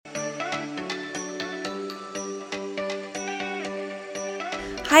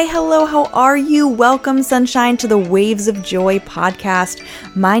Hi, hello, how are you? Welcome, sunshine, to the Waves of Joy podcast.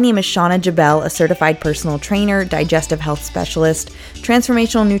 My name is Shauna Jabel, a certified personal trainer, digestive health specialist,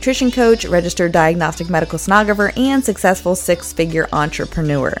 transformational nutrition coach, registered diagnostic medical sonographer, and successful six-figure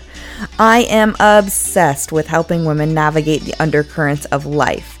entrepreneur. I am obsessed with helping women navigate the undercurrents of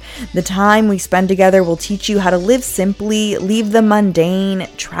life. The time we spend together will teach you how to live simply, leave the mundane,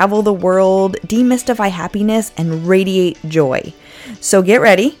 travel the world, demystify happiness, and radiate joy. So get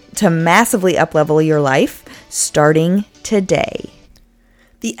ready to massively uplevel your life starting today.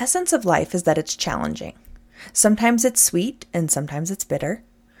 The essence of life is that it's challenging. Sometimes it's sweet and sometimes it's bitter.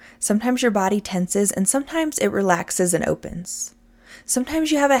 Sometimes your body tenses and sometimes it relaxes and opens.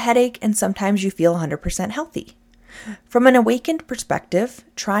 Sometimes you have a headache and sometimes you feel 100% healthy. From an awakened perspective,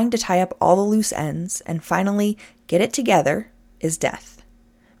 trying to tie up all the loose ends and finally get it together is death.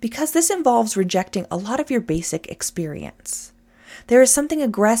 Because this involves rejecting a lot of your basic experience. There is something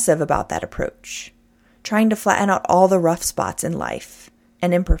aggressive about that approach, trying to flatten out all the rough spots in life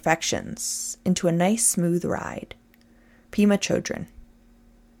and imperfections into a nice smooth ride. Pema Chodron.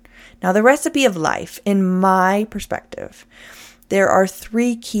 Now, the recipe of life, in my perspective, there are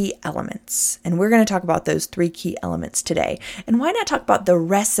three key elements, and we're going to talk about those three key elements today. And why not talk about the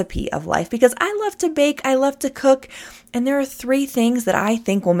recipe of life? Because I love to bake, I love to cook, and there are three things that I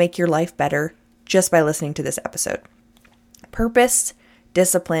think will make your life better just by listening to this episode. Purpose,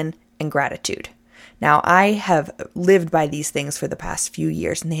 discipline, and gratitude. Now, I have lived by these things for the past few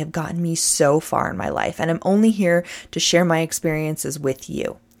years, and they have gotten me so far in my life, and I'm only here to share my experiences with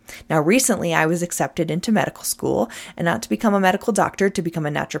you. Now, recently, I was accepted into medical school, and not to become a medical doctor, to become a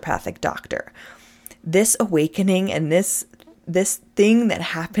naturopathic doctor. This awakening and this thing that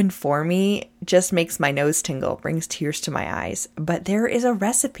happened for me just makes my nose tingle, brings tears to my eyes. But there is a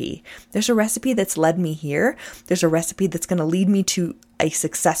recipe. There's a recipe that's led me here. There's a recipe that's going to lead me to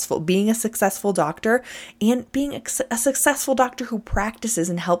being a successful doctor and being a successful doctor who practices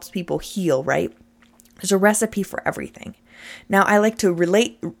and helps people heal, right? There's a recipe for everything. Now, I like to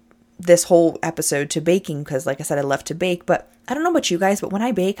relate this whole episode to baking because, like I said, I love to bake, but I don't know about you guys, but when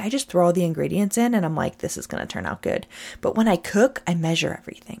I bake, I just throw all the ingredients in and I'm like, this is going to turn out good. But when I cook, I measure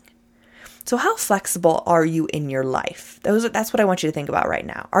everything. So how flexible are you in your life? That's what I want you to think about right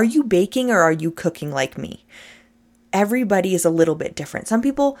now. Are you baking or are you cooking like me? Everybody is a little bit different. Some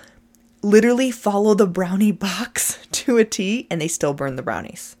people literally follow the brownie box to a T and they still burn the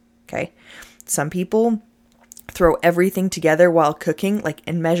brownies. Okay. Some people throw everything together while cooking,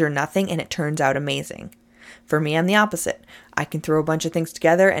 and measure nothing, and it turns out amazing. For me, I'm the opposite. I can throw a bunch of things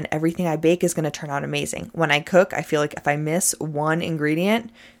together and everything I bake is going to turn out amazing. When I cook, I feel like if I miss one ingredient,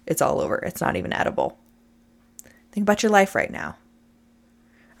 it's all over. It's not even edible. Think about your life right now.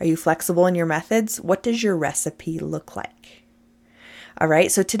 Are you flexible in your methods? What does your recipe look like? All right,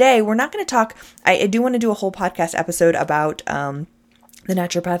 so today we're not going to talk, I do want to do a whole podcast episode about the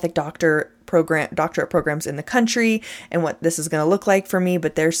naturopathic doctorate programs in the country and what this is going to look like for me,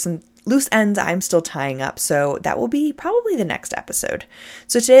 but there's some loose ends I'm still tying up, so that will be probably the next episode.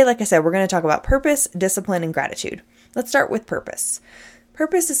 So today, like I said, we're going to talk about purpose, discipline, and gratitude. Let's start with purpose.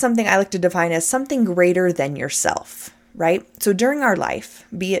 Purpose is something I like to define as something greater than yourself, right? So during our life,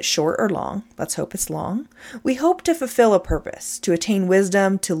 be it short or long, let's hope it's long, we hope to fulfill a purpose, to attain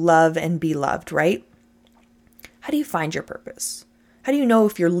wisdom, to love and be loved, right? How do you find your purpose? How do you know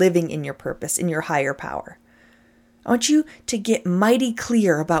if you're living in your purpose, in your higher power? I want you to get mighty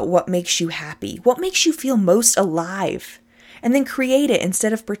clear about what makes you happy, what makes you feel most alive, and then create it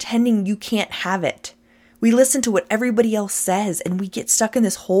instead of pretending you can't have it. We listen to what everybody else says and we get stuck in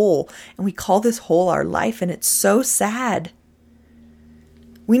this hole and we call this hole our life, and it's so sad.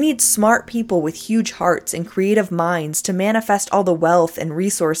 We need smart people with huge hearts and creative minds to manifest all the wealth and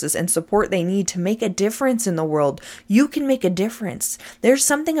resources and support they need to make a difference in the world. You can make a difference. There's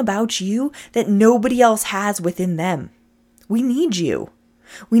something about you that nobody else has within them. We need you.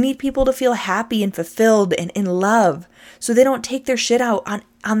 We need people to feel happy and fulfilled and in love so they don't take their shit out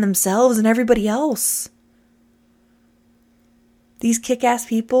on themselves and everybody else. These kick-ass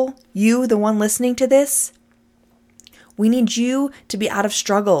people, you, the one listening to this, we need you to be out of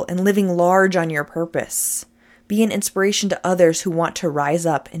struggle and living large on your purpose. Be an inspiration to others who want to rise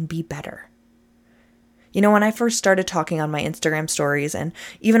up and be better. You know, when I first started talking on my Instagram stories and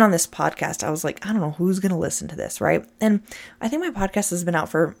even on this podcast, I was like, I don't know who's going to listen to this, right? And I think my podcast has been out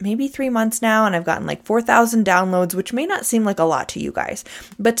for maybe 3 months now, and I've gotten 4,000 downloads, which may not seem like a lot to you guys.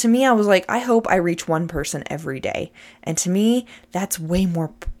 But to me, I was like, I hope I reach one person every day. And to me, that's way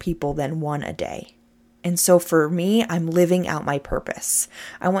more people than one a day. And so for me, I'm living out my purpose.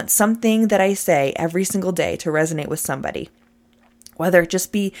 I want something that I say every single day to resonate with somebody. Whether it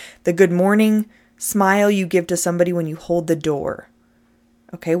just be the good morning smile you give to somebody when you hold the door.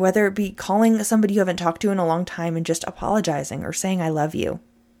 Okay, whether it be calling somebody you haven't talked to in a long time and just apologizing or saying I love you.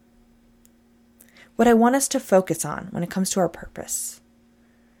 What I want us to focus on when it comes to our purpose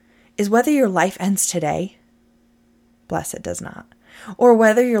is whether your life ends today, bless it does not, or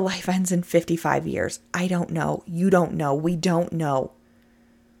whether your life ends in 55 years. I don't know. You don't know. We don't know.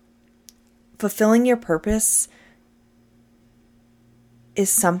 Fulfilling your purpose is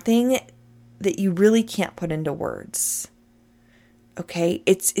something that you really can't put into words. Okay?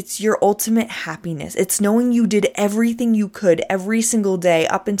 It's your ultimate happiness. It's knowing you did everything you could every single day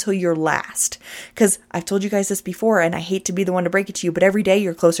up until your last. Because I've told you guys this before, and I hate to be the one to break it to you, but every day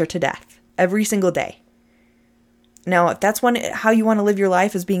you're closer to death. Every single day. Now, if that's how you want to live your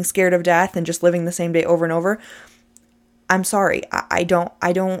life, is being scared of death and just living the same day over and over, I'm sorry. I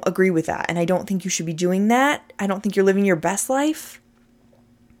don't agree with that. And I don't think you should be doing that. I don't think you're living your best life.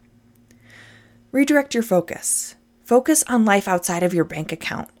 Redirect your focus. Focus on life outside of your bank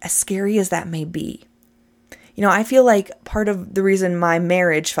account, as scary as that may be. You know, I feel like part of the reason my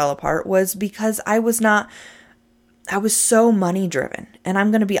marriage fell apart was because I was so money driven. And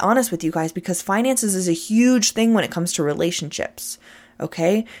I'm going to be honest with you guys, because finances is a huge thing when it comes to relationships.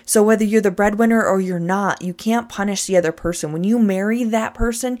 Okay? So whether you're the breadwinner or you're not, you can't punish the other person. When you marry that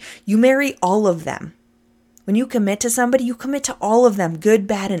person, you marry all of them. When you commit to somebody, you commit to all of them, good,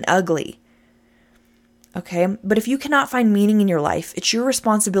 bad, and ugly. Okay? But if you cannot find meaning in your life, it's your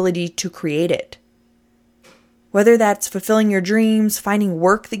responsibility to create it. Whether that's fulfilling your dreams, finding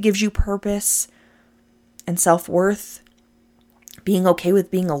work that gives you purpose and self-worth, being okay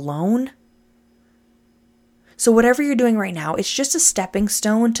with being alone. So whatever you're doing right now, it's just a stepping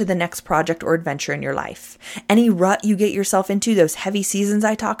stone to the next project or adventure in your life. Any rut you get yourself into, those heavy seasons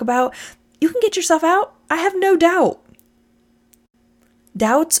I talk about, you can get yourself out. I have no doubt.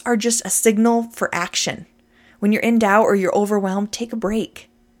 Doubts are just a signal for action. When you're in doubt or you're overwhelmed, take a break.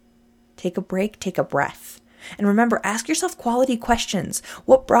 Take a break, take a breath. And remember, ask yourself quality questions.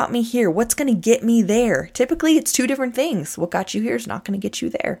 What brought me here? What's going to get me there? Typically, it's two different things. What got you here is not going to get you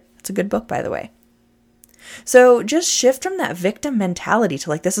there. It's a good book, by the way. So just shift from that victim mentality to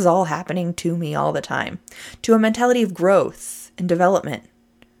like, this is all happening to me all the time, to a mentality of growth and development.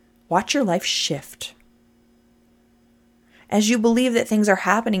 Watch your life shift. As you believe that things are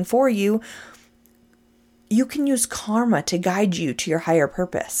happening for you, you can use karma to guide you to your higher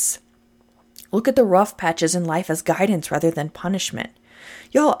purpose. Look at the rough patches in life as guidance rather than punishment.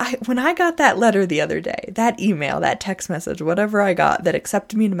 Y'all, when I got that letter the other day, that email, that text message, whatever I got that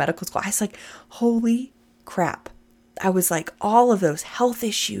accepted me into medical school, I was like, holy crap. I was like, all of those health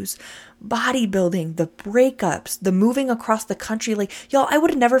issues, bodybuilding, the breakups, the moving across the country. Like, y'all, I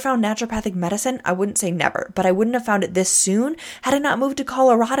would have never found naturopathic medicine. I wouldn't say never, but I wouldn't have found it this soon had I not moved to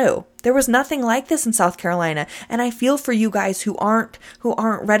Colorado. There was nothing like this in South Carolina. And I feel for you guys who aren't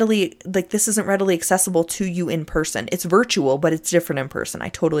readily, like, this isn't readily accessible to you in person. It's virtual, but it's different in person. I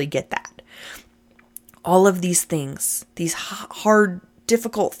totally get that. All of these things, these hard,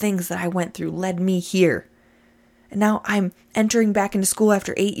 difficult things that I went through led me here. And now I'm entering back into school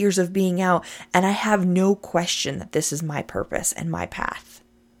after 8 years of being out, and I have no question that this is my purpose and my path.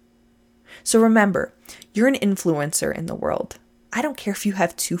 So remember, you're an influencer in the world. I don't care if you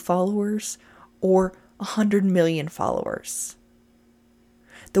have 2 followers or 100 million followers.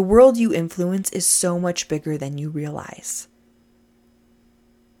 The world you influence is so much bigger than you realize.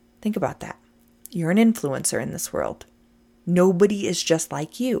 Think about that. You're an influencer in this world. Nobody is just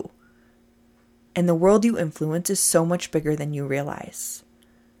like you. And the world you influence is so much bigger than you realize.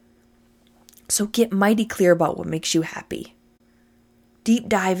 So get mighty clear about what makes you happy. Deep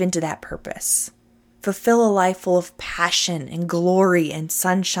dive into that purpose. Fulfill a life full of passion and glory and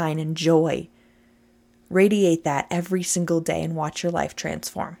sunshine and joy. Radiate that every single day and watch your life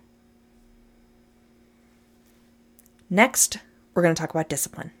transform. Next, we're going to talk about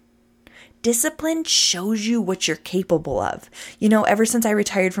discipline. Discipline shows you what you're capable of. You know, ever since I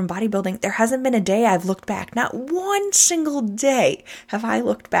retired from bodybuilding, there hasn't been a day I've looked back. Not one single day have I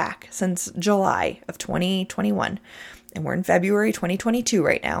looked back since July of 2021. And we're in February 2022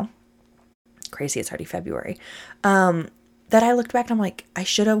 right now. Crazy, it's already February. That I looked back and I'm like, I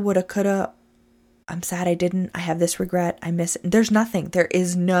shoulda, woulda, coulda. I'm sad I didn't. I have this regret. I miss it. There's nothing. There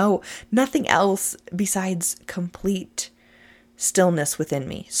is nothing else besides complete stillness within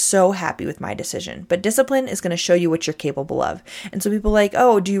me. So happy with my decision. But discipline is going to show you what you're capable of. And so people are like,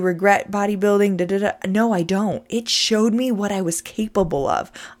 oh, do you regret bodybuilding? Da, da, da. No, I don't. It showed me what I was capable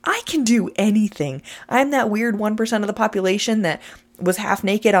of. I can do anything. I'm that weird 1% of the population that was half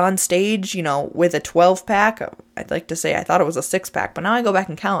naked on stage, with a 12 pack. I'd like to say I thought it was a 6-pack, but now I go back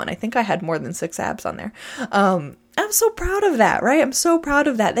and count, and I think I had more than 6 abs on there. I'm so proud of that, right? I'm so proud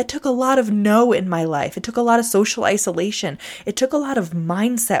of that. That took a lot of no in my life. It took a lot of social isolation. It took a lot of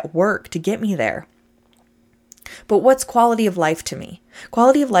mindset work to get me there. But what's quality of life to me?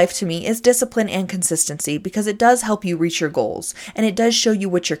 Quality of life to me is discipline and consistency, because it does help you reach your goals, and it does show you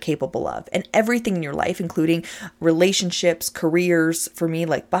what you're capable of. And everything in your life, including relationships, careers, for me,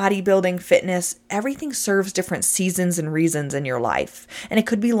 like bodybuilding, fitness, everything serves different seasons and reasons in your life. And it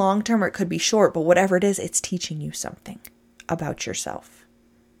could be long-term or it could be short, but whatever it is, it's teaching you something about yourself.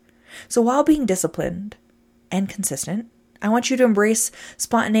 So while being disciplined and consistent, I want you to embrace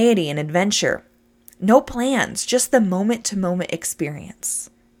spontaneity and adventure. No plans, just the moment-to-moment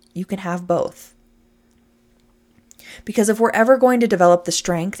experience. You can have both. Because if we're ever going to develop the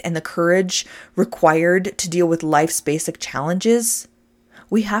strength and the courage required to deal with life's basic challenges,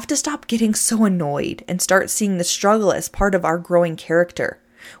 we have to stop getting so annoyed and start seeing the struggle as part of our growing character.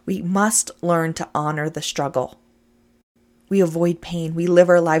 We must learn to honor the struggle. We avoid pain. We live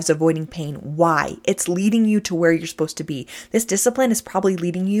our lives avoiding pain. Why? It's leading you to where you're supposed to be. This discipline is probably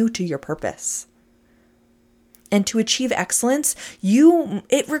leading you to your purpose. And to achieve excellence,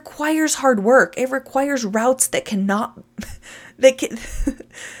 it requires hard work. It requires routes that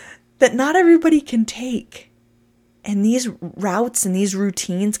not everybody can take. And these routes and these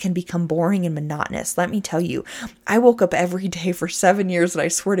routines can become boring and monotonous. Let me tell you, I woke up every day for 7 years, and I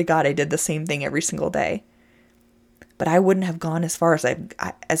swear to God, I did the same thing every single day. But I wouldn't have gone as far as I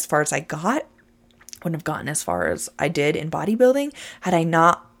got. Wouldn't have gotten as far as I did in bodybuilding had I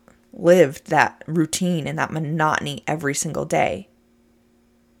not lived that routine and that monotony every single day.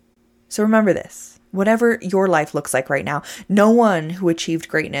 So remember this, whatever your life looks like right now, no one who achieved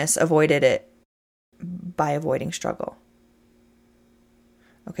greatness avoided it by avoiding struggle.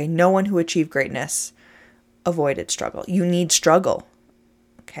 Okay, no one who achieved greatness avoided struggle. You need struggle.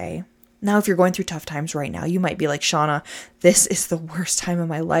 Okay. Now, if you're going through tough times right now, you might be like, Shauna, this is the worst time of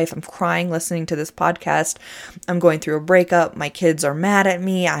my life. I'm crying listening to this podcast. I'm going through a breakup. My kids are mad at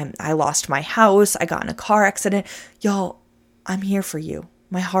me. I lost my house. I got in a car accident. Y'all, I'm here for you.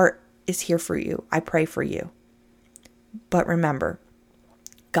 My heart is here for you. I pray for you. But remember,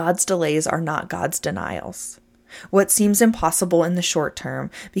 God's delays are not God's denials. What seems impossible in the short term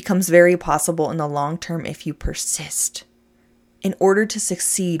becomes very possible in the long term if you persist. In order to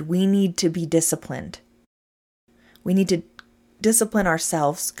succeed, we need to be disciplined. We need to discipline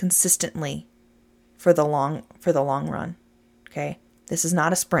ourselves consistently for the long run. Okay? This is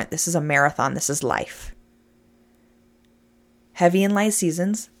not a sprint. This is a marathon. This is life. Heavy and light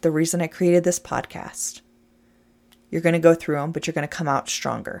seasons, the reason I created this podcast. You're going to go through them, but you're going to come out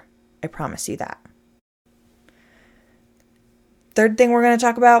stronger. I promise you that. Third thing we're going to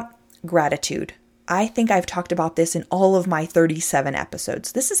talk about, gratitude. I think I've talked about this in all of my 37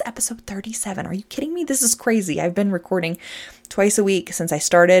 episodes. This is episode 37. Are you kidding me? This is crazy. I've been recording twice a week since I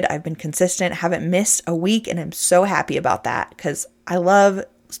started. I've been consistent, haven't missed a week, and I'm so happy about that because I love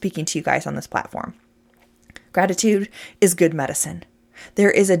speaking to you guys on this platform. Gratitude is good medicine.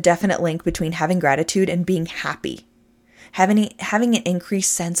 There is a definite link between having gratitude and being happy. Having an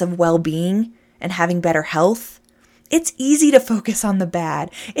increased sense of well-being and having better health. It's easy to focus on the bad.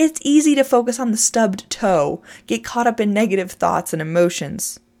 It's easy to focus on the stubbed toe, get caught up in negative thoughts and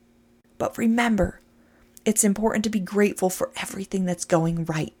emotions. But remember, it's important to be grateful for everything that's going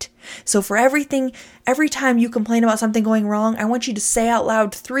right. So for every time you complain about something going wrong, I want you to say out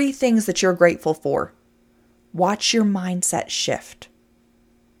loud 3 things that you're grateful for. Watch your mindset shift.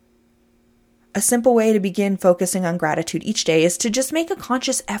 A simple way to begin focusing on gratitude each day is to just make a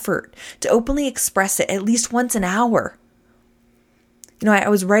conscious effort to openly express it at least once an hour. I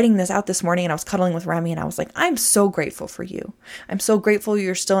was writing this out this morning and I was cuddling with Remy and I was like, I'm so grateful for you. I'm so grateful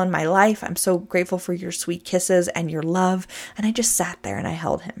you're still in my life. I'm so grateful for your sweet kisses and your love. And I just sat there and I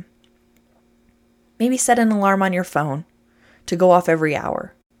held him. Maybe set an alarm on your phone to go off every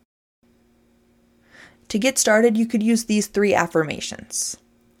hour. To get started, you could use these 3 affirmations.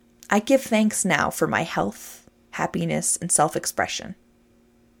 I give thanks now for my health, happiness, and self-expression.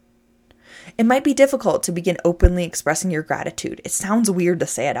 It might be difficult to begin openly expressing your gratitude. It sounds weird to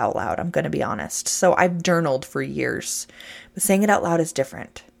say it out loud, I'm going to be honest. So I've journaled for years, but saying it out loud is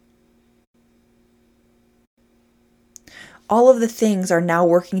different. All of the things are now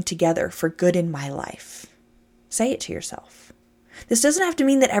working together for good in my life. Say it to yourself. This doesn't have to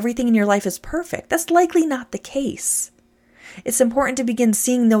mean that everything in your life is perfect. That's likely not the case. It's important to begin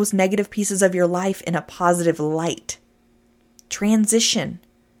seeing those negative pieces of your life in a positive light. Transition.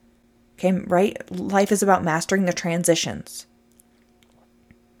 Okay, right? Life is about mastering the transitions.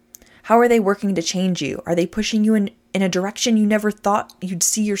 How are they working to change you? Are they pushing you in a direction you never thought you'd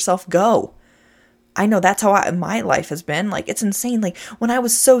see yourself go? I know that's how my life has been. Like, it's insane. Like, when I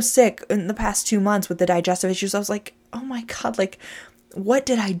was so sick in the past 2 months with the digestive issues, I was like, oh my God, like, what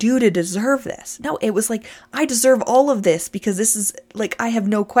did I do to deserve this? No, it was like, I deserve all of this because this is like, I have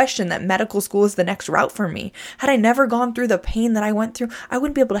no question that medical school is the next route for me. Had I never gone through the pain that I went through, I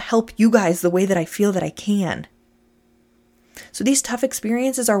wouldn't be able to help you guys the way that I feel that I can. So these tough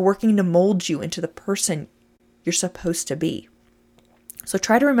experiences are working to mold you into the person you're supposed to be. So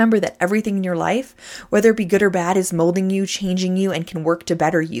try to remember that everything in your life, whether it be good or bad, is molding you, changing you, and can work to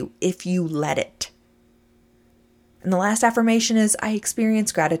better you if you let it. And the last affirmation is, I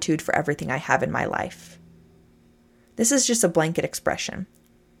experience gratitude for everything I have in my life. This is just a blanket expression,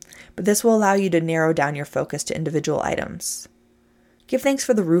 but this will allow you to narrow down your focus to individual items. Give thanks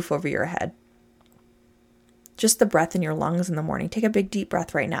for the roof over your head. Just the breath in your lungs in the morning. Take a big deep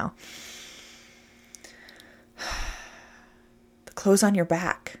breath right now. The clothes on your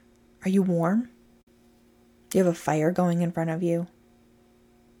back. Are you warm? Do you have a fire going in front of you?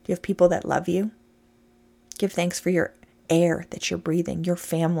 Do you have people that love you? Give thanks for your air that you're breathing, your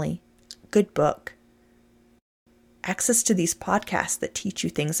family, good book. Access to these podcasts that teach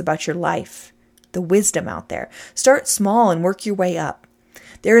you things about your life, the wisdom out there. Start small and work your way up.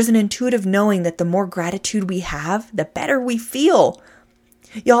 There is an intuitive knowing that the more gratitude we have, the better we feel.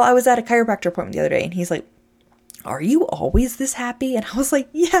 Y'all, I was at a chiropractor appointment the other day and he's like, are you always this happy? And I was like,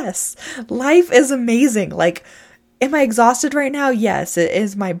 yes, life is amazing. Like, am I exhausted right now? Yes.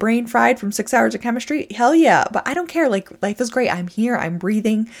 Is my brain fried from 6 hours of chemistry? Hell yeah. But I don't care. Like, life is great. I'm here. I'm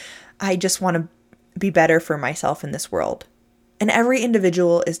breathing. I just want to be better for myself in this world. And every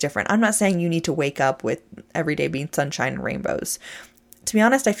individual is different. I'm not saying you need to wake up with every day being sunshine and rainbows. To be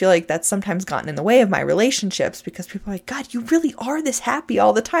honest, I feel like that's sometimes gotten in the way of my relationships because people are like, God, you really are this happy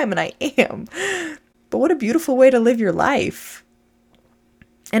all the time. And I am. But what a beautiful way to live your life.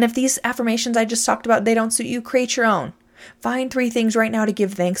 And if these affirmations I just talked about, they don't suit you, create your own. Find 3 things right now to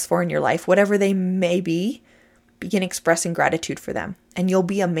give thanks for in your life, whatever they may be. Begin expressing gratitude for them, and you'll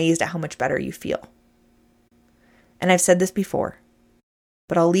be amazed at how much better you feel. And I've said this before,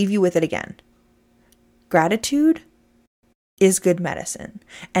 but I'll leave you with it again. Gratitude is good medicine.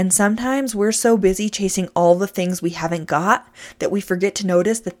 And sometimes we're so busy chasing all the things we haven't got that we forget to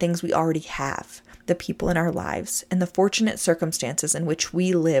notice the things we already have. The people in our lives, and the fortunate circumstances in which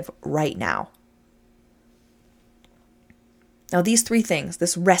we live right now. Now, these 3 things,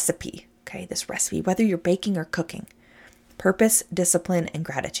 this recipe, whether you're baking or cooking, purpose, discipline, and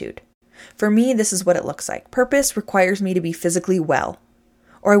gratitude. For me, this is what it looks like. Purpose requires me to be physically well,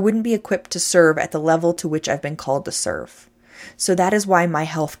 or I wouldn't be equipped to serve at the level to which I've been called to serve. So that is why my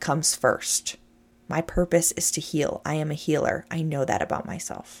health comes first. My purpose is to heal. I am a healer. I know that about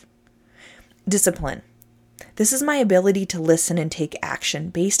myself. Discipline. This is my ability to listen and take action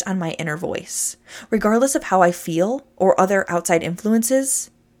based on my inner voice. Regardless of how I feel or other outside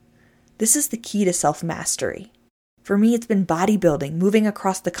influences, this is the key to self-mastery. For me, it's been bodybuilding, moving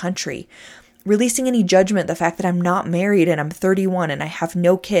across the country, releasing any judgment, the fact that I'm not married and I'm 31 and I have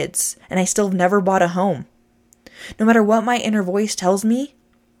no kids and I still have never bought a home. No matter what my inner voice tells me,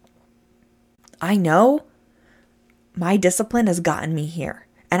 I know my discipline has gotten me here.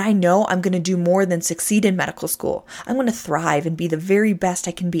 And I know I'm going to do more than succeed in medical school. I'm going to thrive and be the very best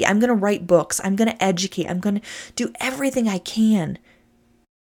I can be. I'm going to write books. I'm going to educate. I'm going to do everything I can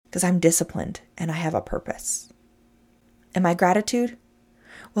because I'm disciplined and I have a purpose. And my gratitude?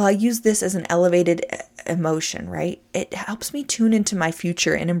 Well, I use this as an elevated emotion, right? It helps me tune into my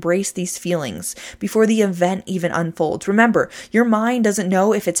future and embrace these feelings before the event even unfolds. Remember, your mind doesn't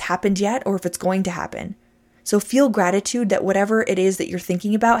know if it's happened yet or if it's going to happen. So feel gratitude that whatever it is that you're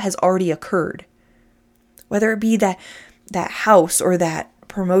thinking about has already occurred. Whether it be that house or that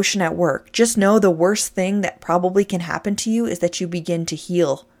promotion at work, just know the worst thing that probably can happen to you is that you begin to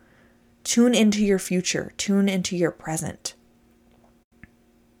heal. Tune into your future. Tune into your present.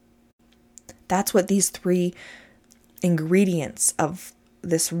 That's what these 3 ingredients of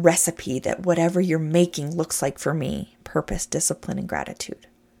this recipe that whatever you're making looks like for me. Purpose, discipline, and gratitude.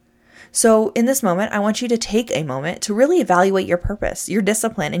 So in this moment, I want you to take a moment to really evaluate your purpose, your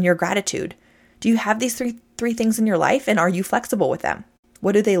discipline, and your gratitude. Do you have these three things in your life, and are you flexible with them?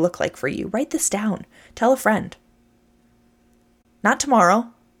 What do they look like for you? Write this down. Tell a friend. Not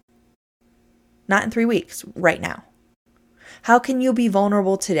tomorrow. Not in 3 weeks. Right now. How can you be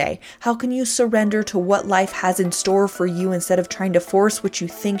vulnerable today? How can you surrender to what life has in store for you instead of trying to force what you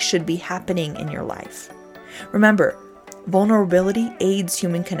think should be happening in your life? Remember, vulnerability aids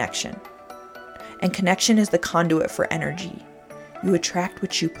human connection, and connection is the conduit for energy. you attract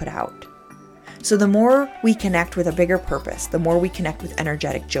what you put out. So the more we connect with a bigger purpose, the more we connect with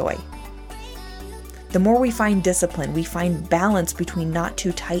energetic joy. The more we find discipline, we find balance between not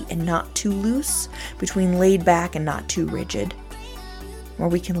too tight and not too loose, between laid back and not too rigid, where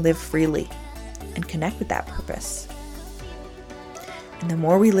we can live freely and connect with that purpose. And the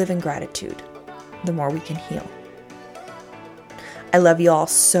more we live in gratitude, the more we can heal. I love you all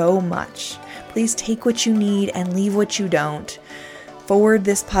so much. Please take what you need and leave what you don't. Forward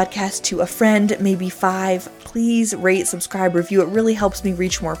this podcast to a friend, maybe 5. Please rate, subscribe, review. It really helps me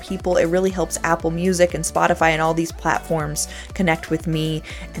reach more people. It really helps Apple Music and Spotify and all these platforms connect with me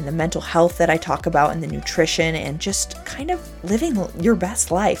and the mental health that I talk about and the nutrition and just kind of living your best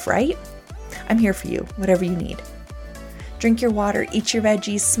life, right? I'm here for you, whatever you need. Drink your water, eat your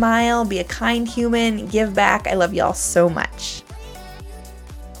veggies, smile, be a kind human, give back. I love y'all so much.